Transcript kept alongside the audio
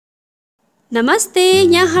नमस्ते,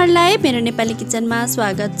 यहाँहरूलाई मेरो नेपाली किचनमा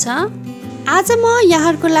स्वागत छ। आज म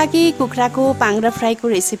यहाँहरूको लागि कुखुराको पाङ्ग्रा फ्राईको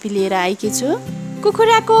रेसिपी लिएर आएकी छु।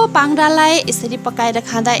 कुखुराको पाङ्ग्रालाई यसरी पकाएर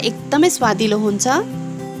खाँदा एकदमै स्वादिलो हुन्छ।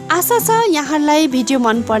 आशा छ यहाँहरूलाई भिडियो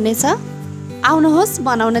मन पर्नेछ। आउनुहोस्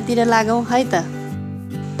बनाउनतिर लागौँ है त।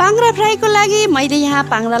 पाङ्ग्रा फ्राईको लागि मैले यहाँ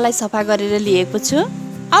पाङ्ग्रालाई सफा गरेर लिएको छु।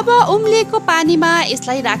 अब उम्लिएको पानीमा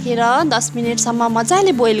यसलाई राखेर 10 मिनेटसम्म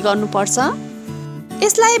मजाले बोइल गर्नुपर्छ।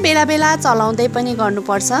 यसलाई बेला बेला चलाउँदै पनि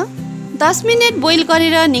गर्नुपर्छ। 10 मिनेट बोइल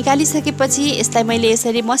गरेर निकालिसकेपछि यसलाई मैले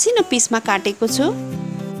यसरी मसिनो पिसमा काटेको छु।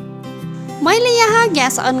 मैले यहाँ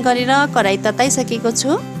ग्यास अन गरेर कराई तताइसकेको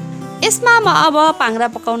छु। यसमा म अब पाङ्ग्रा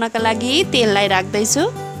पकाउनका लागि तेललाई राख्दैछु।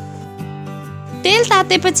 तेल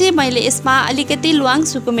तातेपछि मैले यसमा अलिकति ल्वाङ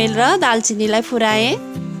सुकुमेल र दालचिनीलाई फुराए।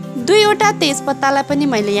 2वटा तेजपत्तालाई पनि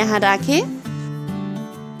मैले यहाँ राखेँ।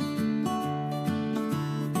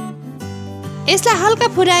 यसलाई हल्का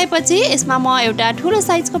फुराएपछि यसमा म एउटा ठुलो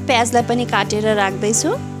साइजको प्याजलाई पनि काटेर राख्दैछु।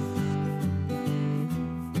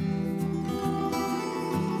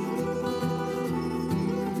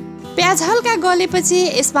 प्याज हल्का गलेपछि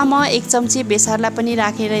यसमा म 1 चम्ची बेसारलाई पनि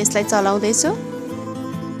राखेर यसलाई चलाउँदैछु।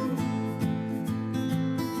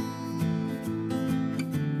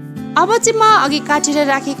 अब चाहिँ म अघि काटेर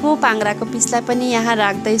राखेको पाङ्ग्राको पिसलाई पनि यहाँ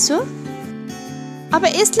राख्दैछु। अब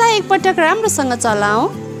यसलाई एकपटक राम्रोसँग चलाऊ।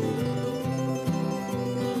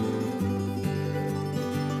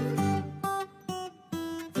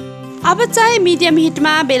 अब चाहिँ मिडियम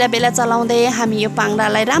हिटमा बेला बेला चलाउँदै हामी यो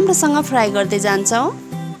पाङ्ग्रालाई राम्रोसँग फ्राई गर्दै जान्छौँ।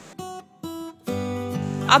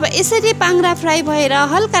 अब यसरी पाङ्ग्रा फ्राई भएर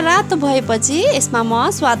हल्का रातो भएपछि यसमा म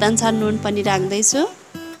स्वादअनुसार नुन पनि राख्दैछु।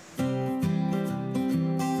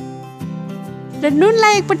 र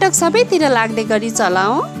नुनलाई एकपटक सबैतिर लाग्ने गरी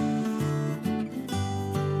चलाऊ।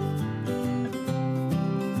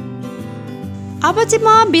 अब चाहिँ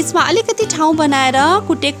म बीचमा अलिकति ठाउँ बनाएर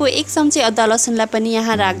कुटेको 1 चम्ची अदुवा लसुनलाई पनि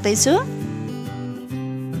यहाँ राख्दैछु।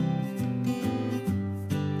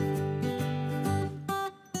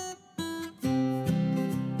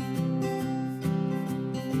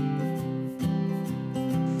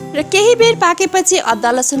 र केही बेर पाकेपछि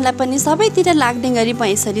अदुवा लसुनलाई पनि सबैतिर लाग्ने गरी म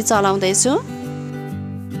यसरी चलाउँदैछु।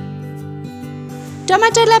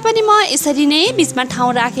 टमाटरलाई पनि म यसरी नै बीचमा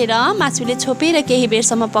ठाउँ राखेर मासुले छोपेर केही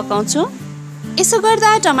बेरसम्म पकाउँछु। यसो गर्दा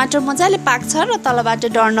टमाटर मजाले पाक्छ र तलबाट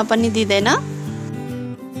डढ्न पनि दिँदैन।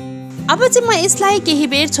 अब चाहिँ म यसलाई केही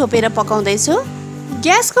बेर छोपेर पकाउँदैछु।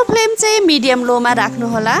 ग्यासको फ्लेम चाहिँ मिडियम लोमा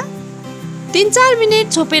राख्नुहोला। 3-4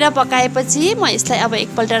 मिनेट छोपेर पकाएपछि म यसलाई अब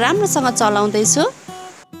एकपल्ट राम्रोसँग चलाउँदैछु।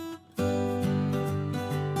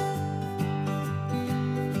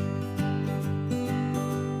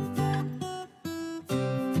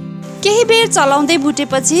 केही बेर चलाउँदै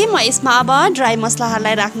भुटेपछि म यसमा अब ड्राई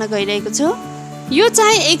मसलाहरूलाई राख्न गइरहेको छु। यो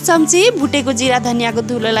चाहिँ 1 चम्ची भुटेको जिरा धनियाको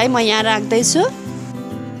धुलोलाई म यहाँ राख्दैछु।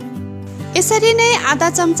 यसरी नै आधा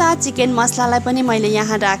चम्चा चिकन मसलालाई पनि मैले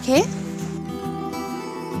यहाँ राखेँ।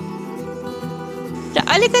 र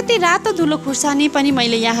अलिकति रातो धुलो खुर्सानी पनि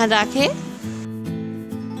मैले यहाँ राखेँ।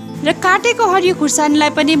 र काटेको हरियो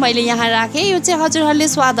खुर्सानीलाई पनि मैले यहाँ राखेँ। यो चाहिँ हजुरहरूले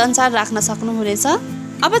स्वाद अनुसार राख्न सक्नुहुनेछ।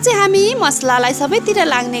 अब चाहिँ हामी मसलालाई सबैतिर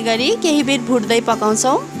लाग्ने गरी केही बेर भुट्दै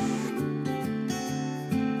पकाउँछौँ।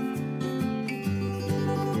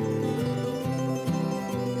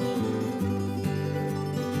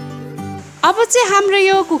 अब चाहिँ हाम्रो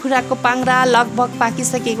यो कुखुराको पाङ्ग्रा लगभग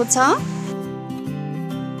पाकिसकेको छ।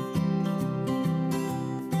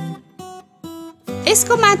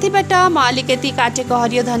 यसको माथिबाट म अलिकति काटेको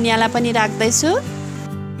हरियो धनियालाई पनि राख्दैछु।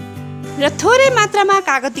 र थोरै मात्रामा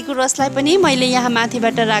कागतीको रसलाई पनि मैले यहाँ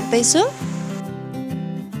माथिबाट राख्दैछु।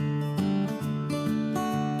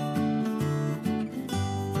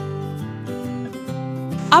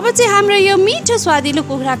 अब चाहिँ हाम्रो यो मिठो स्वादिलो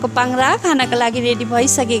कुखुराको पाङ्ग्रा खानाको लागि रेडी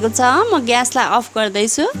भइसकेको छ। म ग्यासलाई अफ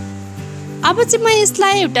गर्दैछु। अब चाहिँ म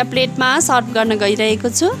यसलाई एउटा प्लेटमा सर्भ गर्न गइरहेको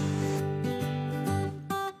छु।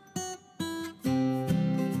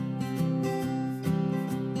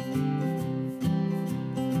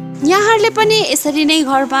 यहाँहरूले पनि यसरी नै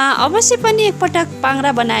घरमा अवश्य पनि एकपटक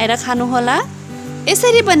पाङ्ग्रा बनाएर खानुहोला।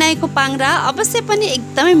 यसरी बनाएको पाङ्ग्रा अवश्य पनि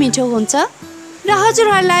एकदमै मिठो हुन्छ। र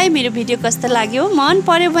हजुरहरूलाई मेरो भिडियो कस्तो लाग्यो, मन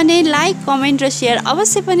पर्यो भने लाइक, कमेन्ट र सेयर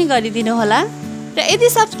अवश्य पनि गरिदिनु होला। र यदि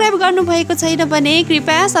सब्स्क्राइब गर्नुभएको छैन भने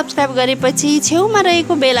कृपया सब्स्क्राइब गरेपछि छेउमा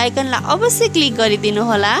रहेको बेल आइकनलाई अवश्य क्लिक गरिदिनु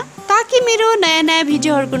होला, ताकि मेरो नयाँ नयाँ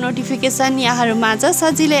भिडियोहरूको नोटिफिकेसन यहाँहरूमाझ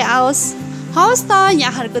सजिलै आओस्। हवस् त,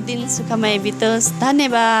 यहाँहरूको दिन सुखमय बितोस्।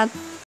 धन्यवाद।